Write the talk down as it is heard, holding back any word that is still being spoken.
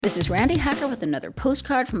This is Randi Hacker with another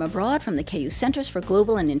postcard from abroad from the KU Centers for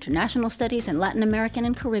Global and International Studies and Latin American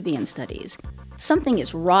and Caribbean Studies. Something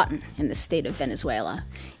is rotten in the state of Venezuela.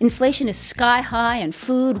 Inflation is sky high and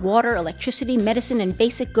food, water, electricity, medicine, and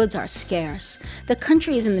basic goods are scarce. The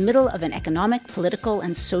country is in the middle of an economic, political,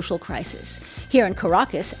 and social crisis. Here in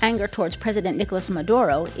Caracas, anger towards President Nicolás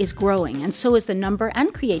Maduro is growing, and so is the number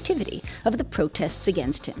and creativity of the protests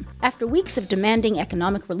against him. After weeks of demanding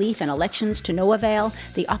economic relief and elections to no avail,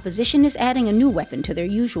 the opposition is adding a new weapon to their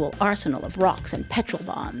usual arsenal of rocks and petrol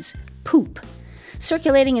bombs: poop.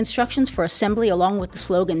 Circulating instructions for assembly along with the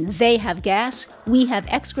slogan, "They have gas, we have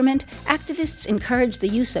excrement," activists encourage the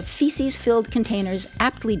use of feces-filled containers,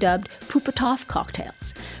 aptly dubbed Poopotov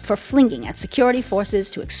Cocktails, for flinging at security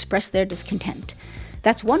forces to express their discontent.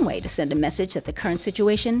 That's one way to send a message that the current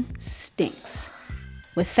situation stinks.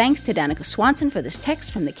 With thanks to Danika Swanson for this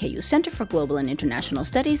text from the KU Center for Global and International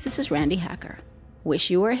Studies, this is Randi Hacker.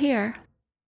 Wish you were here.